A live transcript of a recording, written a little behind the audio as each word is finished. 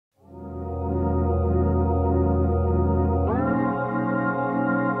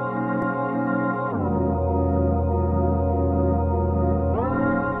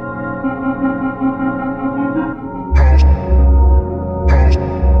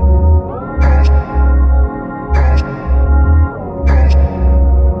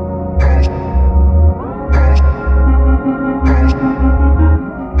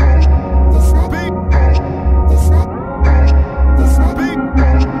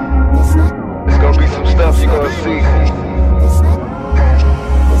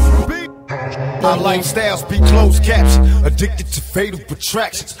Our lifestyles be closed caption, addicted to fatal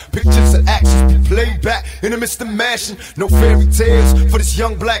attractions. Pictures and actions be played back in the midst of mashing. No fairy tales for this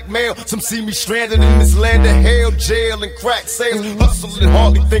young black male. Some see me stranded in this land of hell, jail and crack sales. Hustling,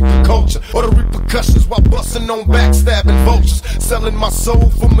 hardly thinking culture or the repercussions while busting on backstabbing vultures. Selling my soul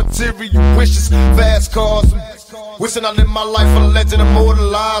for material wishes, fast cars and wishing I lived my life a legend,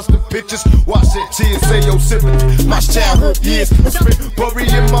 immortalized in pictures. Watch that tears say your sympathy. My childhood years I spent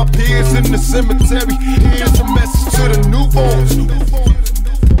burying my peers in the cemetery. Here's a message to the newborns.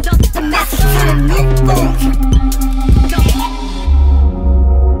 A message to the newborns.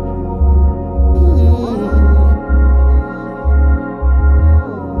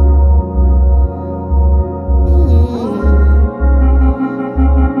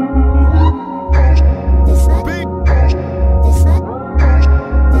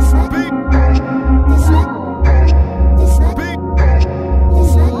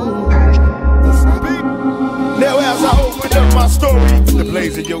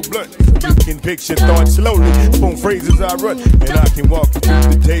 In your blunt, you can picture thoughts slowly. Phone phrases I run, and I can walk you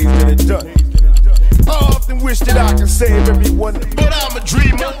through the days that it's done. I often wish that I could save everyone, but I'm a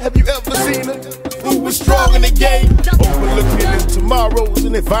dreamer. Have you ever seen her who was strong in the game? Overlooking the tomorrows,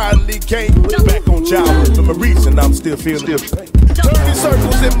 and it finally came. Back on childhood, for a reason I'm still feeling pain. Turning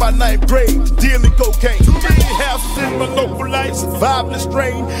circles in my ninth grade, dealing cocaine. Too many houses in my local life, surviving the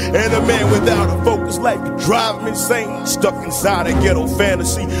strain. And a man without a focus life could drive me insane. Stuck inside a ghetto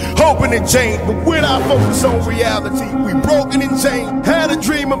fantasy, hoping it changed. But when I focus on reality, we broken and chained. Had a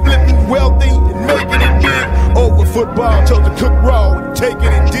dream of living wealthy and making it big. Over football, chose to cook raw and take it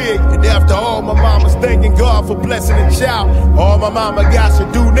and dig. And after all, my mama's thanking God for blessing a child. All my mama got to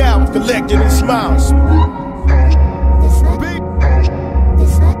do now is collecting and smiles.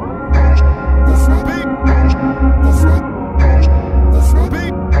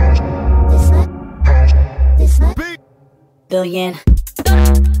 Billion.